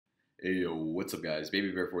Hey yo, what's up guys?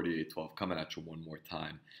 BabyBear4812 coming at you one more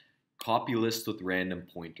time. Copy list with random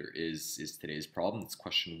pointer is today's problem. It's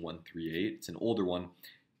question 138. It's an older one,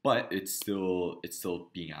 but it's still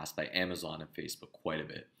being asked by Amazon and Facebook quite a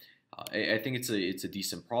bit. I think it's a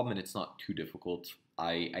decent problem and it's not too difficult.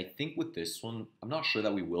 I think with this one, I'm not sure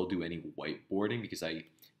that we will do any whiteboarding because I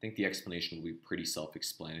think the explanation will be pretty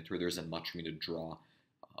self-explanatory. There isn't much for me to draw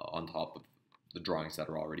on top of the drawings that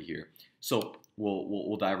are already here. So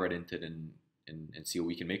we'll dive right into it and see what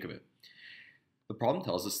we can make of it. The problem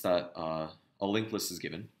tells us that a linked list is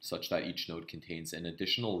given such that each node contains an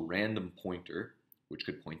additional random pointer which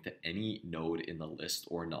could point to any node in the list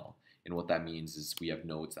or null. And what that means is we have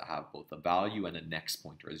nodes that have both a value and a next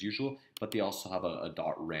pointer as usual, but they also have a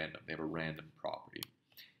dot random. They have a random property.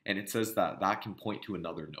 And it says that that can point to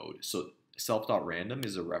another node. So self.random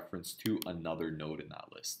is a reference to another node in that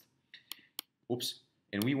list. Oops.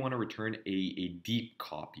 And we want to return a deep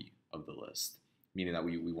copy of the list, meaning that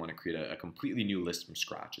we want to create a completely new list from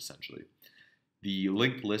scratch, essentially. The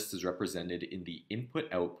linked list is represented in the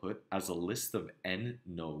input-output as a list of n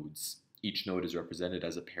nodes. Each node is represented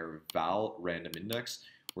as a pair of val random index,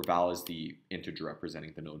 where val is the integer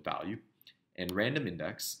representing the node value, and random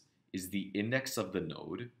index is the index of the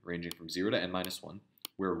node, ranging from 0 to n minus 1,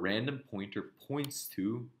 where random pointer points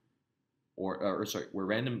to where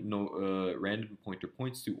random pointer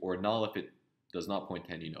points to, or null if it does not point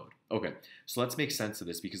to any node. Okay, so let's make sense of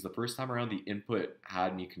this because the first time around the input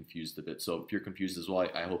had me confused a bit. So if you're confused as well,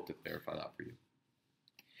 I hope to clarify that for you.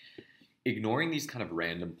 Ignoring these kind of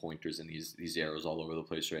random pointers and these arrows all over the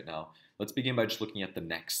place right now, let's begin by just looking at the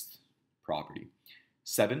next property.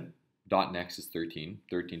 7.next is 13,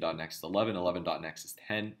 13.next is 11, 11.next is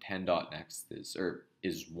 10, 10.next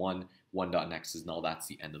is 1, 1.next is null. That's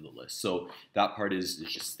the end of the list. So that part is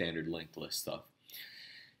just standard linked list stuff.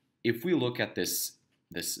 If we look at this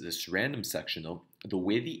random section though, the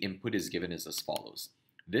way the input is given is as follows.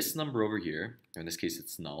 This number over here, in this case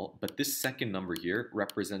it's null, but this second number here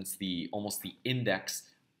represents almost the index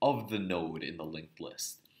of the node in the linked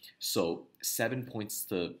list. So 7 points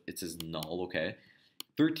to, it says null, okay?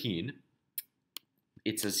 13,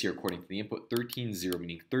 it says here according to the input 13, 0,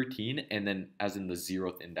 meaning 13, and then as in the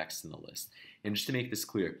 0th index in the list. And just to make this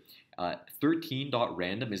clear,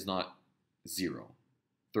 13.random is not 0.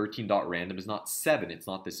 13.random is not 7. It's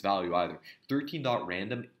not this value either.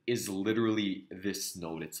 13.random is literally this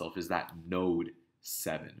node itself, is that node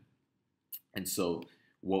 7. And so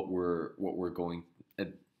what we're going,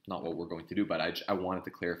 not what we're going to do, but I wanted to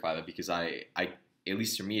clarify that because I at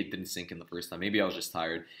least for me, it didn't sink in the first time. Maybe I was just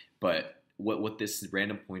tired, but what this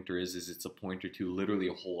random pointer is it's a pointer to literally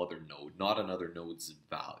a whole other node, not another node's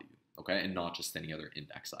value, okay? And not just any other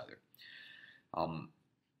index either.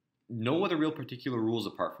 No other real particular rules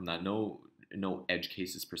apart from that. No edge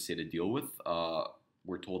cases per se to deal with.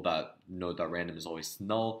 We're told that node.random is always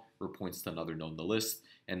null or points to another node in the list,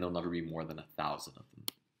 and there'll never be more than 1,000 of them.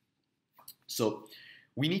 So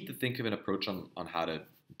we need to think of an approach on how to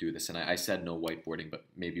do this. And I said no whiteboarding, but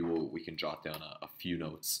maybe we can jot down a few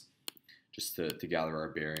notes just to gather our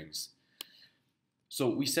bearings. So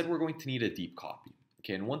we said we're going to need a deep copy.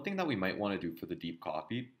 Okay, and one thing that we might want to do for the deep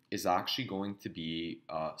copy is actually going to be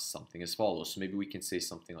something as follows. So maybe we can say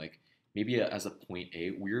something like, maybe as a point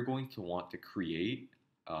A, we're going to want to create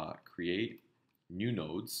new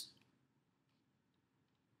nodes.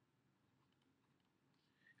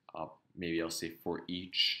 Maybe I'll say for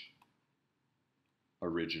each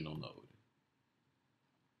original node.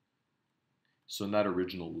 So in that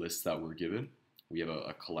original list that we're given, we have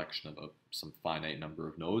a collection of some finite number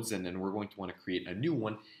of nodes, and then we're going to want to create a new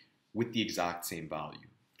one with the exact same value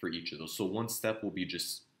for each of those. So one step will be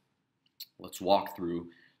just, let's walk through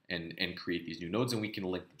and create these new nodes, and we can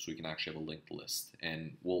link them, so we can actually have a linked list.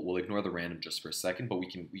 And we'll ignore the random just for a second, but we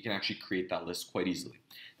can actually create that list quite easily.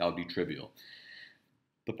 That would be trivial.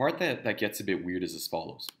 The part that gets a bit weird is as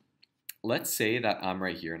follows. Let's say that I'm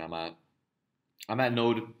right here and I'm at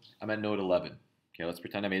node 11. Okay, let's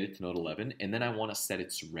pretend I made it to node 11, and then I want to set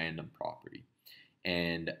its random property.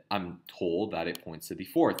 And I'm told that it points to the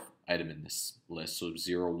 4th item in this list, so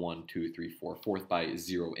 0, 1, 2, 3, 4, 4th by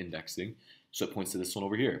 0 indexing, so it points to this one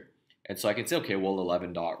over here. And so I can say, okay, well,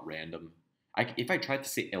 11.random, if I tried to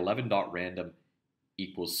say 11.random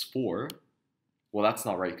equals 4, well, that's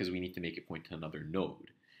not right because we need to make it point to another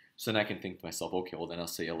node. So then I can think to myself, okay, well, then I'll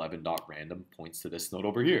say 11.random points to this node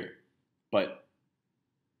over here. But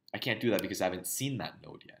I can't do that because I haven't seen that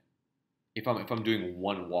node yet. If I'm doing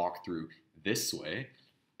one walkthrough this way,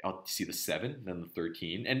 I'll see the 7, then the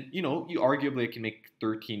 13. And, you arguably I can make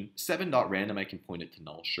 13, 7.random, I can point it to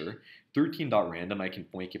null, sure. 13.random, I can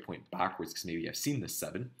make it point backwards because maybe I've seen the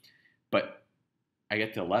 7. But I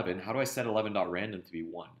get to 11. How do I set 11.random to be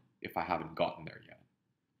 1 if I haven't gotten there yet?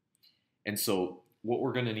 And so what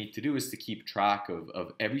we're going to need to do is to keep track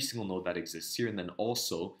of every single node that exists here. And then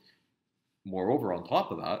also, moreover, on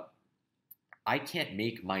top of that, I can't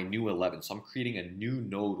make my new 11. So I'm creating a new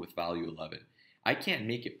node with value 11. I can't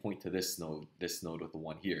make it point to this node with the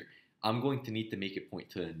 1 here. I'm going to need to make it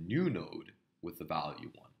point to a new node with the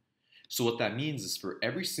value 1. So what that means is for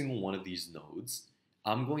every single one of these nodes,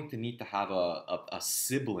 I'm going to need to have a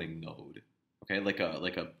sibling node, okay, like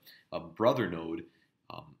a brother node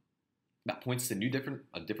that points to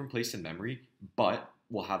a different place in memory, but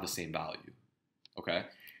will have the same value, okay?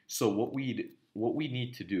 So what we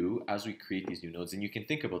need to do as we create these new nodes, and you can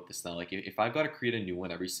think about this now, like if I've got to create a new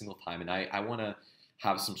one every single time, and I want to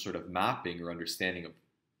have some sort of mapping or understanding of,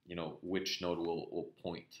 you know, which node will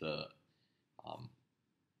point to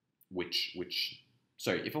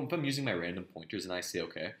if I'm using my random pointers and I say,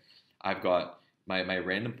 okay, I've got my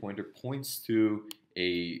random pointer points to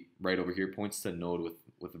right over here, points to a node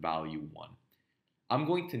with value 1. I'm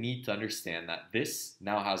going to need to understand that this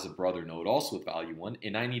now has a brother node also with value 1,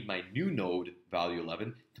 and I need my new node, value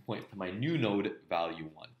 11, to point to my new node, value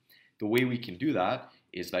 1. The way we can do that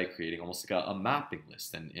is by creating almost like a mapping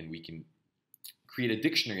list, and we can create a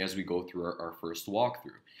dictionary as we go through our first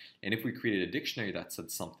walkthrough. And if we created a dictionary that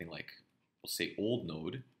said something like, we'll say old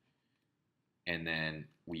node, and then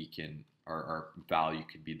we can, our value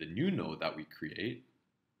could be the new node that we create.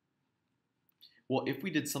 Well, if we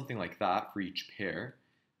did something like that for each pair,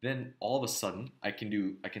 then all of a sudden I can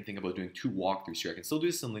think about doing 2 walkthroughs here. I can still do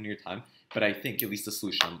this in linear time, but I think at least the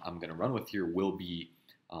solution I'm going to run with here will be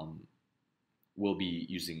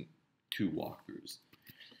using 2 walkthroughs.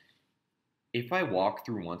 If I walk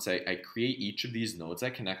through once, I create each of these nodes, I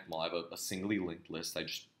connect them all. I have a singly linked list. I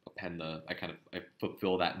just append I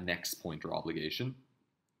fulfill that next pointer obligation.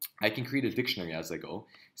 I can create a dictionary as I go,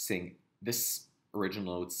 saying this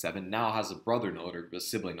original node 7 now has a brother node or a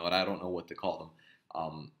sibling node, I don't know what to call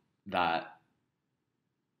them, that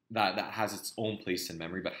has its own place in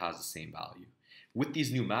memory but has the same value. With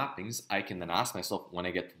these new mappings, I can then ask myself when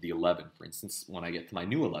I get to the 11, for instance, when I get to my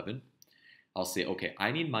new 11, I'll say, okay,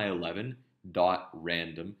 I need my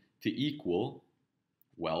 11.random to equal,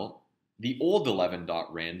 well, the old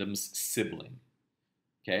 11.random's sibling.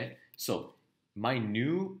 Okay, so my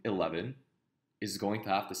new 11 is going to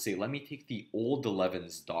have to say, let me take the old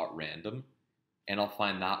 11's .random and I'll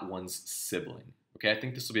find that one's sibling. Okay, I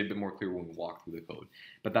think this will be a bit more clear when we walk through the code.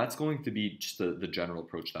 But that's going to be just the general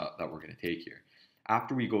approach that we're going to take here.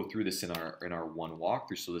 After we go through this in our one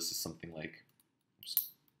walkthrough, so this is something like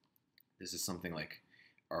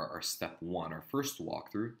our step 1, our first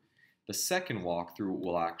walkthrough. The second walkthrough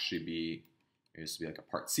will actually be, this will be like a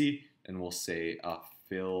part C, and we'll say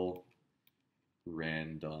fill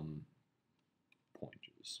random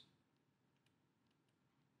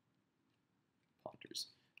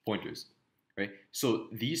pointers, right? So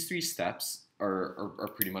these 3 steps are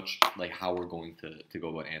pretty much like how we're going to go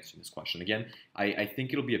about answering this question. Again, I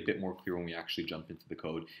think it'll be a bit more clear when we actually jump into the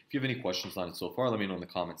code. If you have any questions on it so far, let me know in the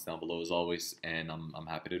comments down below as always, and I'm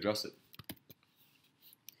happy to address it.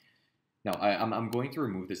 Now, I'm going to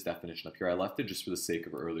remove this definition up here. I left it just for the sake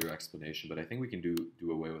of earlier explanation, but I think we can do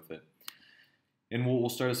away with it. And we'll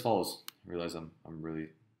start as follows. I realize I'm really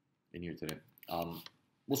in here today.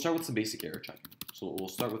 We'll start with some basic error checking. So we'll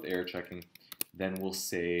start with error checking. Then we'll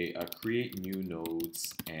say create new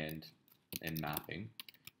nodes and mapping.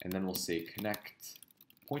 And then we'll say connect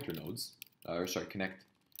pointer nodes, connect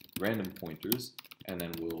random pointers, and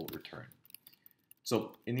then we'll return.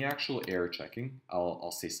 So in the actual error checking,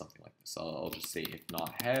 I'll say something like this. I'll just say if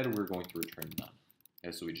not head, we're going to return none.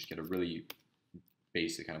 Okay, so we just get a really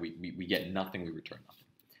basic kind of, we get nothing, we return nothing.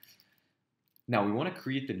 Now we want to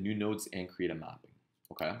create the new nodes and create a mapping.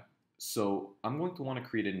 Okay, so I'm going to want to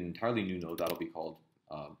create an entirely new node that'll be called,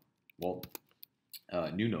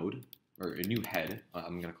 new node, or a new head.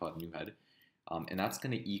 I'm going to call it new head. And that's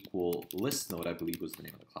going to equal list node, I believe was the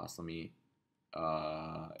name of the class. Let me,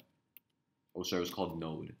 it was called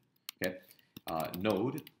node. Okay,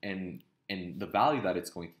 node, and the value that it's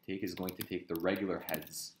going to take is going to take the regular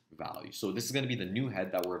head's value. So this is going to be the new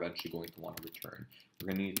head that we're eventually going to want to return. We're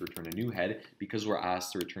going to need to return a new head because we're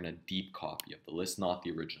asked to return a deep copy of the list, not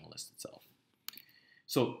the original list itself.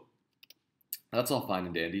 So that's all fine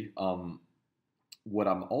and dandy. What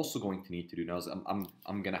I'm also going to need to do now is I'm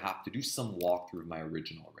going to have to do some walkthrough of my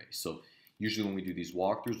original array. So usually when we do these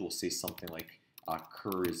walkthroughs, we'll say something like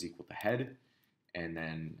cur is equal to head,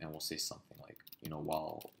 and we'll say something like, you know,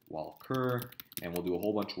 while cur, and we'll do a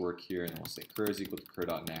whole bunch of work here, and then we'll say cur is equal to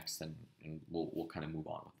cur.next, and we'll kind of move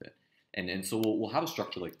on with it. And so we'll have a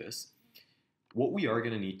structure like this. What we are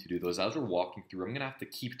going to need to do though is as we're walking through, I'm going to have to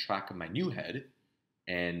keep track of my new head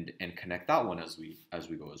and connect that one as we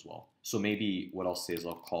go as well. So maybe what I'll say is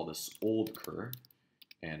I'll call this old cur,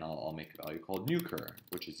 and I'll make a value called new cur,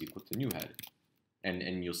 which is equal to new head,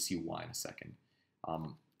 and you'll see why in a second.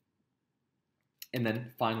 And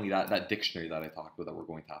then finally, that dictionary that I talked about that we're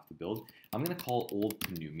going to have to build, I'm going to call old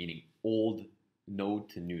to new, meaning old node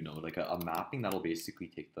to new node, like a mapping that'll basically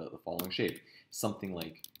take the following shape. Something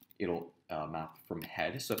like it'll map from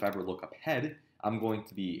head. So if I ever look up head, I'm going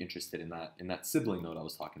to be interested in that sibling node I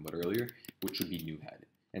was talking about earlier, which would be new head.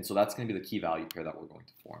 And so that's going to be the key value pair that we're going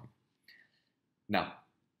to form. Now,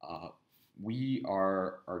 we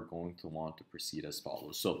are going to want to proceed as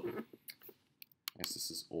follows. So I guess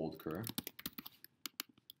this is old cur.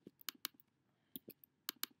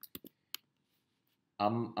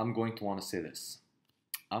 I'm going to want to say this.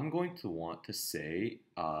 I'm going to want to say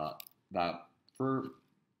that for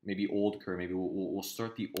maybe old cur, maybe we'll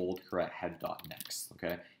start the old cur at head.next,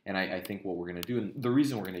 okay? And I think what we're going to do, and the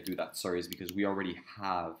reason we're going to do that, sorry, is because we already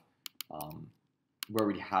have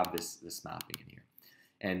this mapping in here.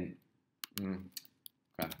 And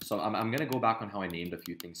okay, so I'm going to go back on how I named a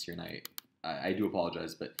few things here, and I do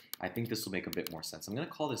apologize, but I think this will make a bit more sense. I'm going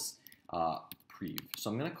to call this prev. So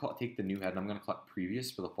I'm going to take the new head and I'm going to call it previous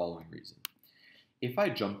for the following reason. If I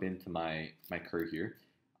jump into my cur here,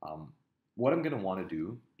 what I'm going to want to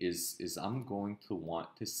do is I'm going to want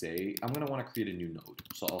to create a new node.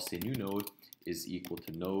 So I'll say new node is equal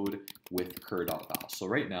to node with cur.val. So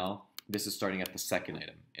right now, this is starting at the second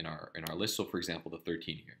item in our list. So for example, the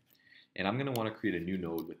 13 here. And I'm going to want to create a new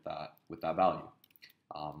node with that value.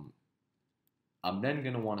 I'm then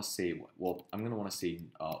going to want to say what? Well, I'm going to want to say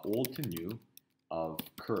old to new of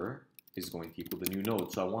cur is going to equal the new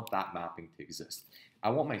node. So I want that mapping to exist. I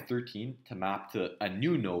want my 13 to map to a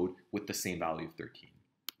new node with the same value of 13.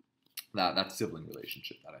 That sibling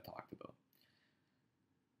relationship that I talked about.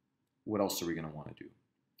 What else are we going to want to do?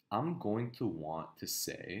 I'm going to want to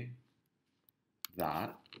say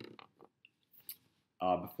that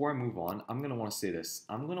before I move on, I'm going to want to say this.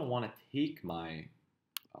 I'm going to want to take my,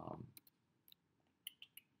 let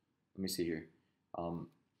me see here.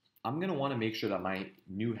 I'm going to want to make sure that my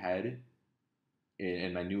new head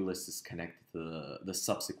and my new list is connected to the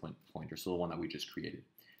subsequent pointer, so the one that we just created.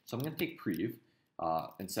 So I'm going to take prev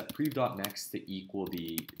and set prev.next to equal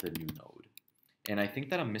the new node. And I think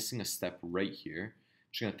that I'm missing a step right here.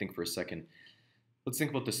 I'm just going to think for a second. Let's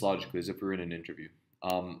think about this logically as if we were in an interview.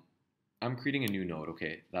 I'm creating a new node.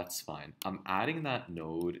 Okay, that's fine. I'm adding that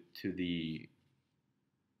node to the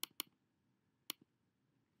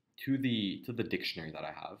dictionary that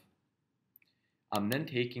I have. I'm then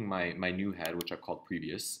taking my new head, which I've called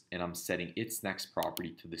previous, and I'm setting its next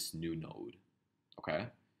property to this new node, okay?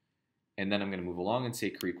 And then I'm going to move along and say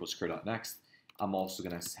cur equals cur.next. I'm also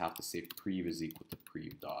going to have to say prev is equal to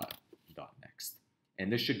prev.next.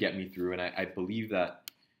 And this should get me through, and I believe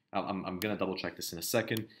that, I'm going to double check this in a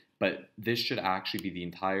second, but this should actually be the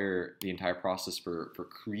entire process for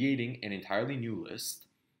creating an entirely new list,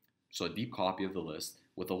 so a deep copy of the list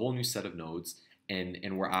with a whole new set of nodes.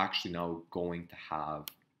 And we're actually now going to have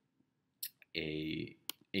a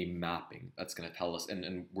mapping that's going to tell us,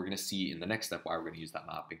 and we're going to see in the next step why we're going to use that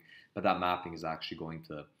mapping. But that mapping is actually going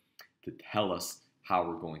to tell us how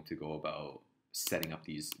we're going to go about setting up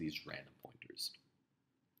these random pointers.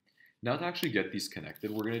 Now to actually get these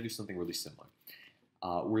connected, we're going to do something really similar.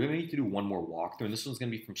 We're going to need to do one more walkthrough, and this one's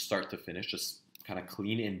going to be from start to finish, just kind of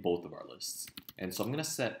clean in both of our lists. And so I'm going to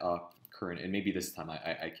set up current, and maybe this time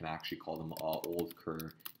I can actually call them old cur,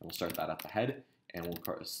 and we'll start that at the head, and we'll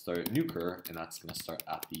start new cur, and that's going to start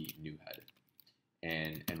at the new head.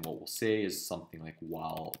 And what we'll say is something like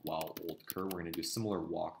while old cur. We're going to do a similar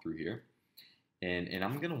walkthrough here, and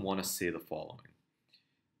I'm going to want to say the following.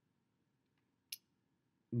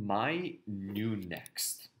 My new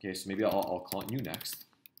next. Okay, so maybe I'll call it new next.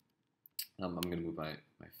 I'm going to move my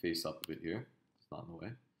face up a bit here. It's not in the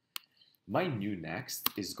way. My new next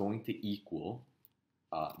is going to equal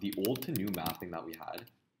the old to new mapping that we had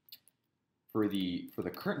for the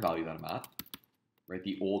current value that I'm at, right?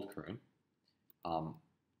 The old current.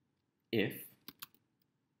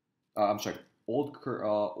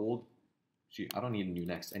 Gee, I don't need a new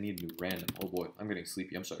next. I need a new random. Oh boy, I'm getting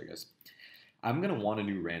sleepy. I'm sorry, guys. I'm gonna want a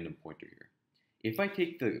new random pointer here. If I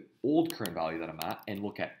take the old current value that I'm at and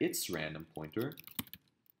look at its random pointer,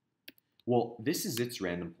 well, this is its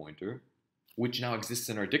random pointer, which now exists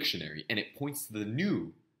in our dictionary, and it points to the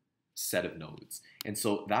new set of nodes. And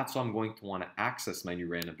so that's why I'm going to want to access my new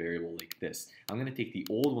random variable like this. I'm going to take the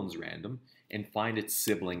old one's random and find its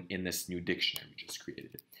sibling in this new dictionary we just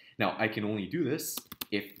created. Now, I can only do this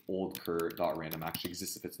if old cur.random actually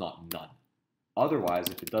exists if it's not none. Otherwise,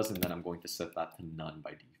 if it doesn't, then I'm going to set that to none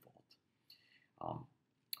by default.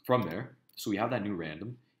 From there, so we have that new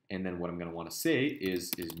random, and then what I'm going to want to say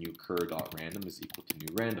is new cur.random is equal to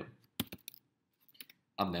new random.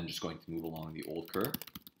 I'm then just going to move along the old cur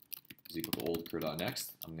is equal to old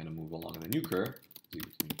cur.next. I'm going to move along the new cur is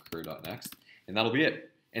equal to new cur.next, and that'll be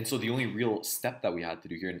it. And so the only real step that we had to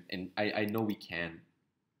do here, and I know we can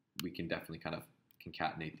definitely kind of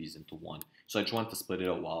concatenate these into one. So I just wanted to split it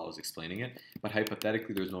out while I was explaining it. But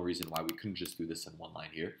hypothetically, there's no reason why we couldn't just do this in one line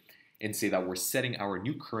here and say that we're setting our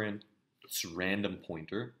new current random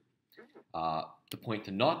pointer to point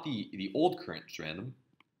to not the old current random,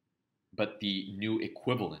 but the new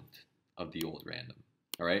equivalent of the old random.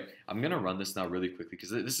 All right, I'm going to run this now really quickly because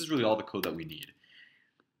this is really all the code that we need.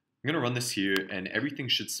 I'm going to run this here, and everything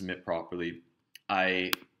should submit properly.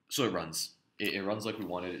 So it runs. It runs like we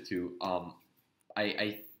wanted it to.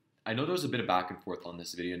 I know there was a bit of back and forth on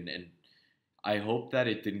this video, and I hope that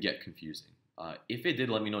it didn't get confusing. If it did,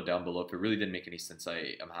 let me know down below. If it really didn't make any sense,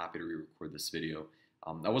 I am happy to re-record this video.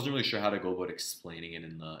 I wasn't really sure how to go about explaining it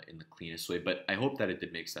in the cleanest way, but I hope that it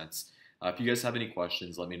did make sense. If you guys have any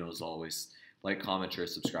questions, let me know as always. Like, comment, share,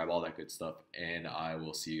 subscribe, all that good stuff, and I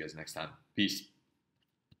will see you guys next time. Peace.